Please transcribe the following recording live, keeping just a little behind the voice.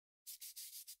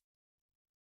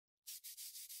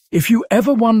If you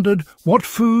ever wondered what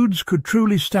foods could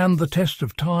truly stand the test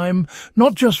of time,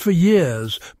 not just for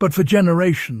years, but for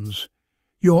generations,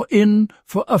 you're in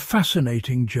for a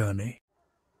fascinating journey.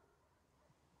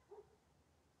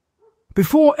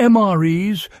 Before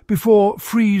MREs, before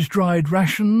freeze-dried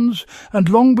rations, and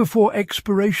long before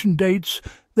expiration dates,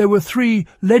 there were three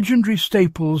legendary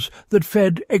staples that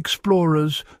fed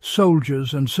explorers,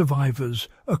 soldiers and survivors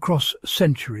across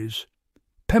centuries: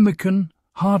 pemmican,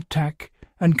 hardtack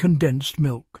and condensed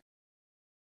milk.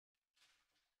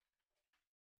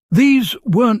 These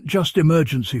weren't just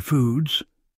emergency foods.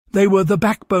 They were the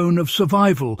backbone of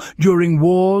survival during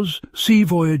wars, sea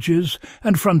voyages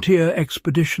and frontier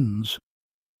expeditions.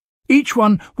 Each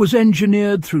one was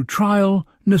engineered through trial,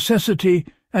 necessity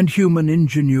and human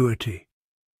ingenuity,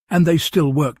 and they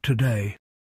still work today.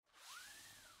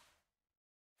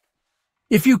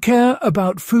 If you care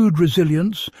about food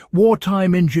resilience,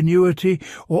 wartime ingenuity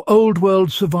or old-world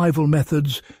survival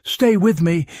methods, stay with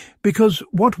me, because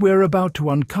what we're about to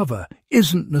uncover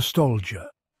isn't nostalgia.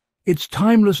 It's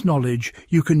timeless knowledge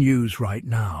you can use right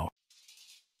now.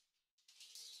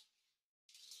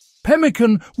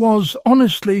 Pemmican was,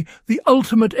 honestly, the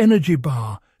ultimate energy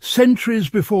bar, centuries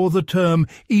before the term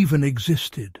even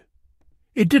existed.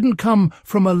 It didn't come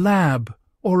from a lab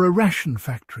or a ration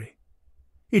factory.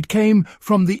 It came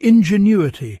from the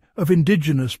ingenuity of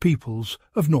indigenous peoples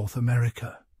of North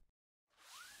America.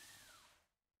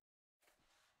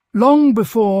 Long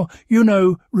before,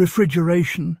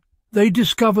 refrigeration, they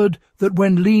discovered that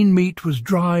when lean meat was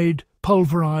dried,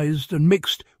 pulverized and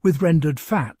mixed with rendered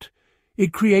fat,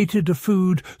 it created a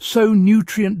food so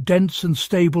nutrient-dense and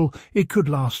stable it could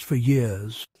last for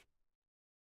years.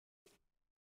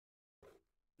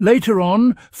 Later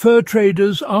on, fur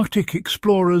traders, Arctic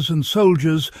explorers and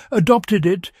soldiers adopted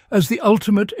it as the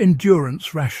ultimate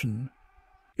endurance ration.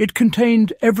 It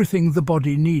contained everything the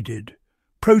body needed: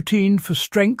 protein for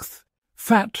strength,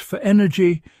 fat for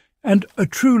energy, and a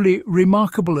truly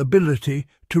remarkable ability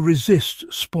to resist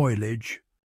spoilage.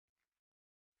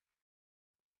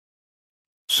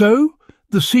 So,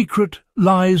 the secret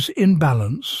lies in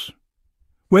balance.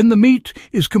 When the meat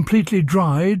is completely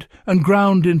dried and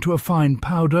ground into a fine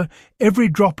powder, every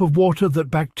drop of water that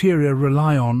bacteria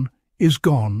rely on is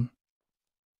gone.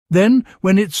 Then,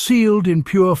 when it's sealed in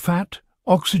pure fat,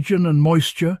 oxygen and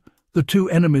moisture, the two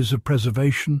enemies of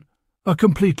preservation, are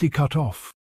completely cut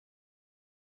off.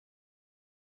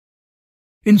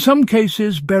 In some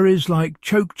cases, berries like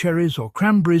chokecherries or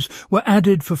cranberries were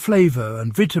added for flavour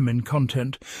and vitamin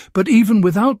content, but even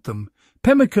without them,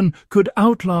 pemmican could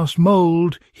outlast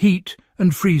mould, heat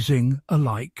and freezing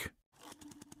alike.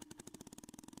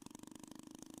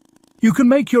 You can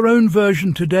make your own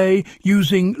version today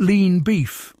using lean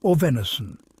beef or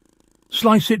venison.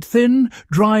 Slice it thin,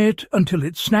 dry it until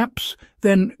it snaps,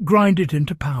 then grind it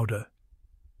into powder.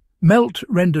 Melt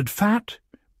rendered fat,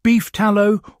 beef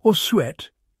tallow or suet,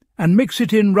 and mix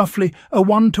it in roughly a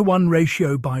 1-to-1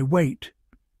 ratio by weight.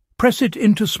 Press it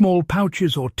into small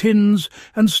pouches or tins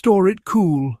and store it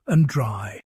cool and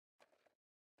dry.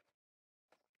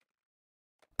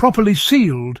 Properly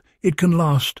sealed, it can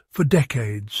last for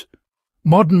decades.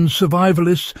 Modern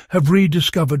survivalists have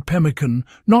rediscovered pemmican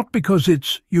not because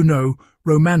it's,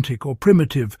 romantic or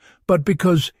primitive, but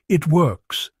because it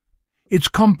works. It's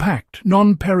compact,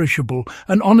 non-perishable,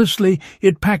 and honestly,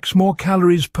 it packs more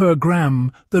calories per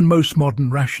gram than most modern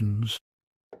rations.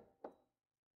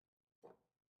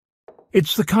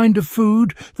 It's the kind of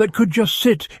food that could just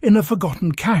sit in a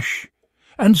forgotten cache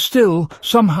and still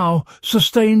somehow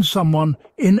sustain someone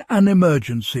in an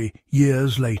emergency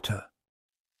years later.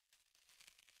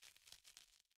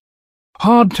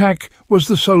 Hardtack was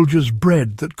the soldier's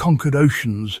bread that conquered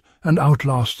oceans and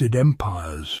outlasted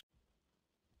empires.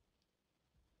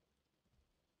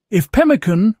 If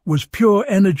pemmican was pure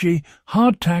energy,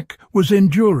 hardtack was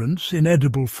endurance in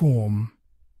edible form.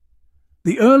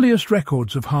 The earliest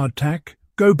records of hardtack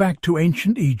go back to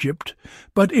ancient Egypt,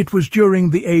 but it was during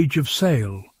the Age of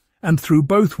Sail, and through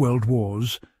both world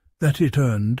wars, that it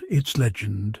earned its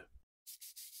legend.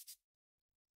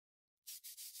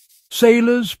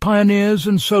 Sailors, pioneers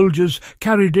and soldiers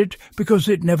carried it because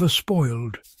it never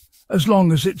spoiled, as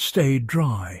long as it stayed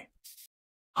dry.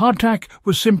 Hardtack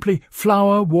was simply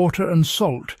flour, water and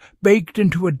salt, baked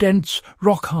into a dense,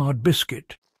 rock-hard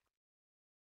biscuit.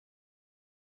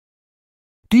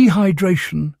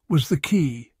 Dehydration was the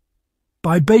key.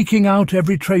 By baking out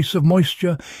every trace of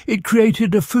moisture, it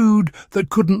created a food that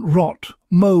couldn't rot,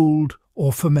 mould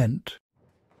or ferment.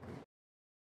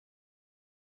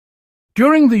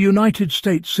 During the United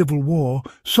States Civil War,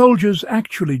 soldiers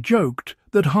actually joked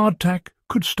that hardtack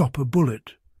could stop a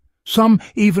bullet. Some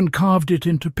even carved it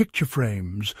into picture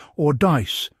frames or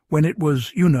dice when it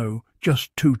was,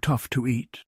 just too tough to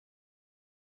eat.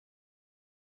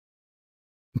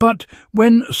 But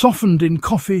when softened in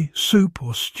coffee, soup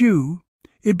or stew,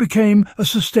 it became a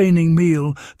sustaining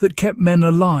meal that kept men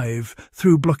alive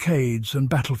through blockades and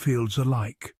battlefields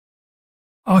alike.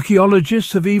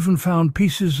 Archaeologists have even found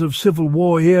pieces of Civil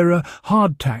War-era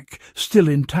hardtack still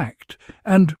intact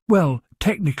and,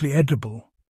 technically edible.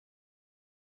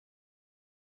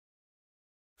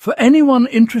 For anyone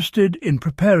interested in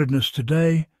preparedness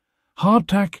today,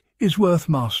 hardtack is worth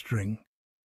mastering.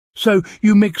 So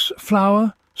you mix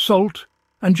flour, salt,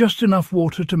 and just enough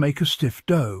water to make a stiff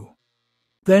dough.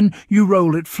 Then you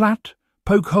roll it flat,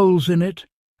 poke holes in it,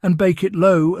 and bake it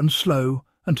low and slow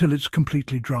until it's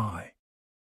completely dry.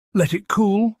 Let it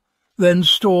cool, then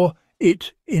store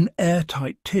it in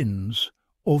airtight tins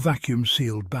or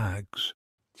vacuum-sealed bags.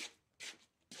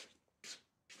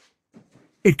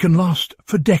 It can last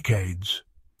for decades.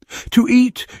 To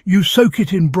eat, you soak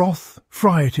it in broth,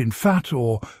 fry it in fat,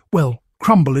 or,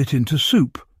 crumble it into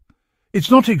soup. It's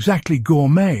not exactly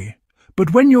gourmet,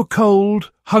 but when you're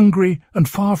cold, hungry, and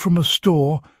far from a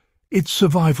store, it's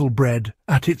survival bread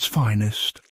at its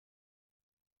finest.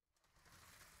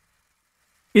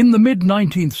 In the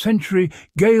mid-19th century,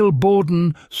 Gail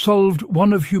Borden solved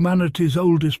one of humanity's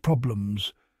oldest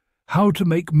problems: how to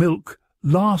make milk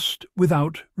last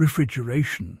without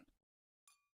refrigeration.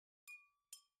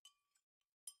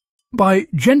 By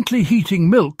gently heating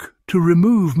milk to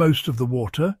remove most of the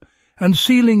water and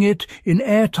sealing it in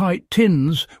airtight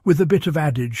tins with a bit of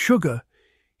added sugar,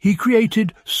 he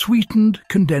created sweetened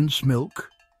condensed milk,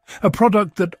 a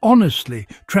product that honestly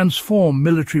transformed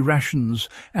military rations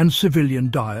and civilian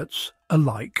diets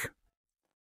alike.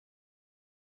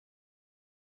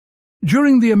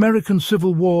 During the American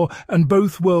Civil War and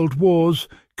both World Wars,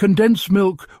 condensed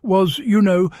milk was,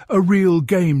 a real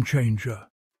game-changer.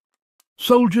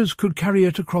 Soldiers could carry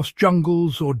it across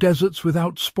jungles or deserts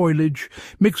without spoilage,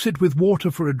 mix it with water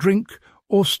for a drink,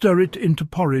 or stir it into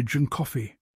porridge and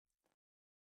coffee.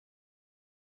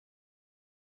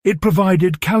 It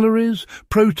provided calories,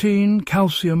 protein,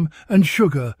 calcium, and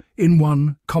sugar in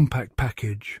one compact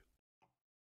package.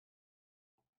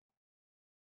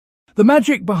 The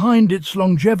magic behind its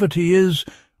longevity is,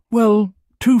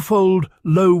 twofold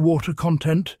low water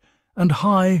content and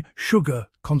high sugar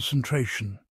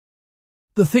concentration.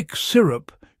 The thick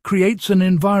syrup creates an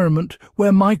environment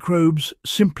where microbes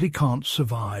simply can't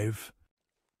survive.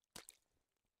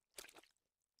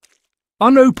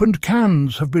 Unopened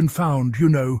cans have been found,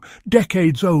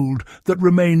 decades old, that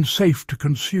remain safe to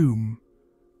consume.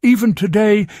 Even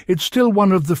today, it's still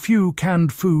one of the few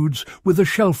canned foods with a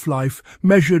shelf life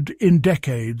measured in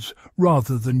decades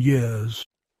rather than years.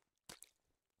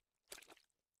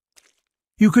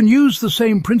 You can use the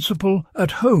same principle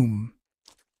at home.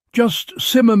 Just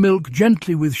simmer milk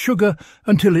gently with sugar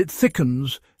until it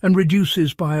thickens and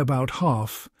reduces by about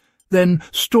half, then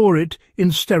store it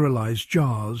in sterilized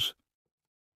jars.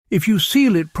 If you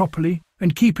seal it properly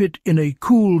and keep it in a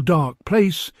cool, dark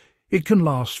place, it can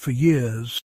last for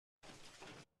years.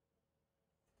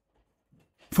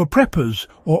 For preppers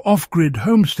or off-grid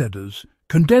homesteaders,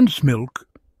 condensed milk,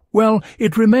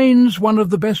 it remains one of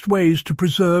the best ways to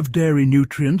preserve dairy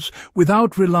nutrients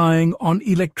without relying on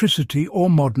electricity or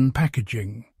modern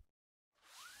packaging.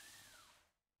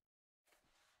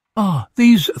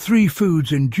 These three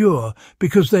foods endure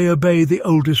because they obey the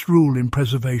oldest rule in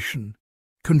preservation: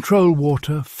 control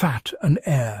water, fat and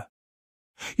air.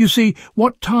 You see,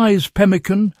 what ties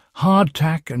pemmican,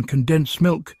 hardtack and condensed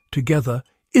milk together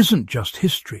isn't just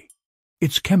history,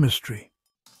 it's chemistry.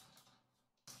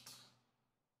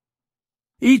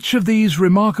 Each of these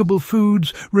remarkable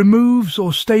foods removes or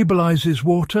stabilizes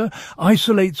water,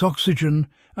 isolates oxygen,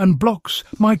 and blocks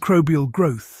microbial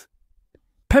growth.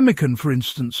 Pemmican, for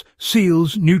instance,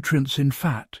 seals nutrients in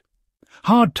fat.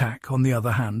 Hardtack, on the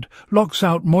other hand, locks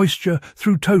out moisture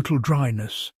through total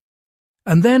dryness.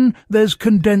 And then there's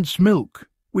condensed milk,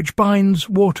 which binds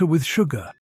water with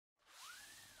sugar.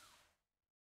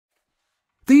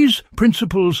 These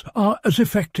principles are as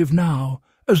effective now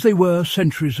as they were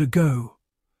centuries ago.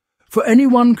 For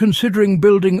anyone considering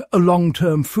building a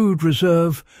long-term food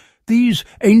reserve, these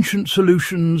ancient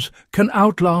solutions can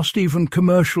outlast even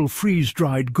commercial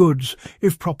freeze-dried goods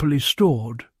if properly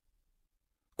stored.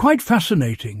 Quite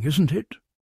fascinating, isn't it?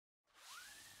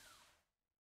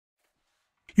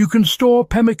 You can store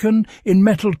pemmican in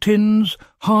metal tins,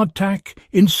 hardtack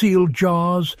in sealed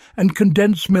jars, and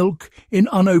condensed milk in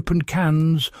unopened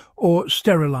cans or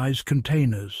sterilized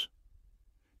containers.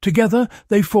 Together,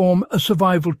 they form a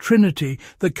survival trinity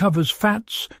that covers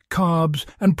fats, carbs,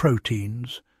 and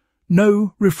proteins.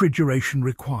 No refrigeration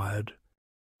required.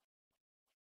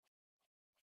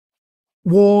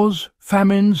 Wars,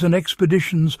 famines, and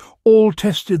expeditions all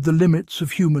tested the limits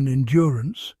of human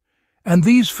endurance, and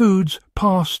these foods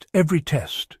passed every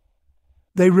test.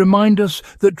 They remind us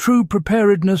that true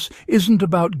preparedness isn't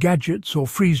about gadgets or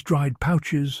freeze-dried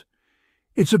pouches.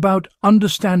 It's about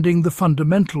understanding the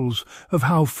fundamentals of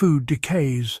how food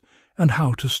decays and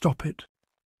how to stop it.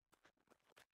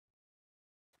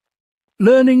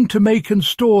 Learning to make and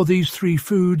store these three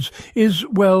foods is,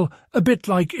 well, a bit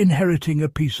like inheriting a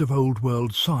piece of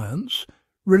old-world science,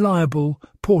 reliable,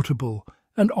 portable,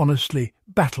 and honestly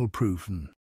battle-proven.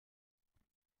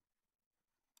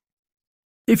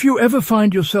 If you ever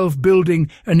find yourself building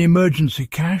an emergency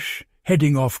cache,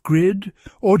 heading off-grid,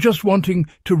 or just wanting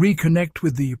to reconnect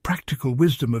with the practical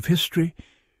wisdom of history,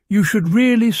 you should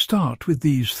really start with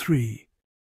these three.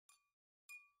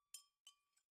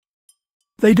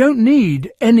 They don't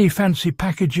need any fancy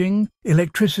packaging,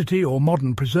 electricity, or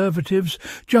modern preservatives,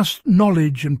 just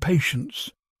knowledge and patience.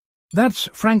 That's,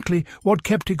 frankly, what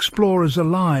kept explorers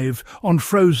alive on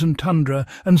frozen tundra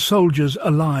and soldiers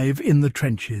alive in the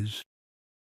trenches.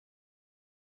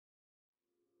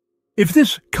 If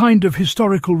this kind of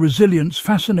historical resilience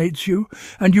fascinates you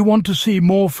and you want to see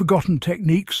more forgotten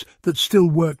techniques that still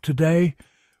work today,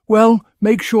 well,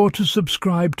 make sure to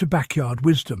subscribe to Backyard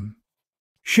Wisdom.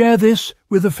 Share this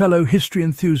with a fellow history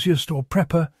enthusiast or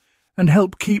prepper and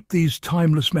help keep these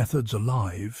timeless methods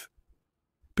alive.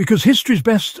 Because history's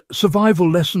best survival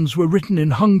lessons were written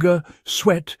in hunger,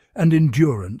 sweat, and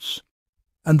endurance,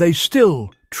 and they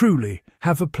still truly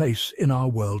have a place in our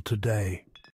world today.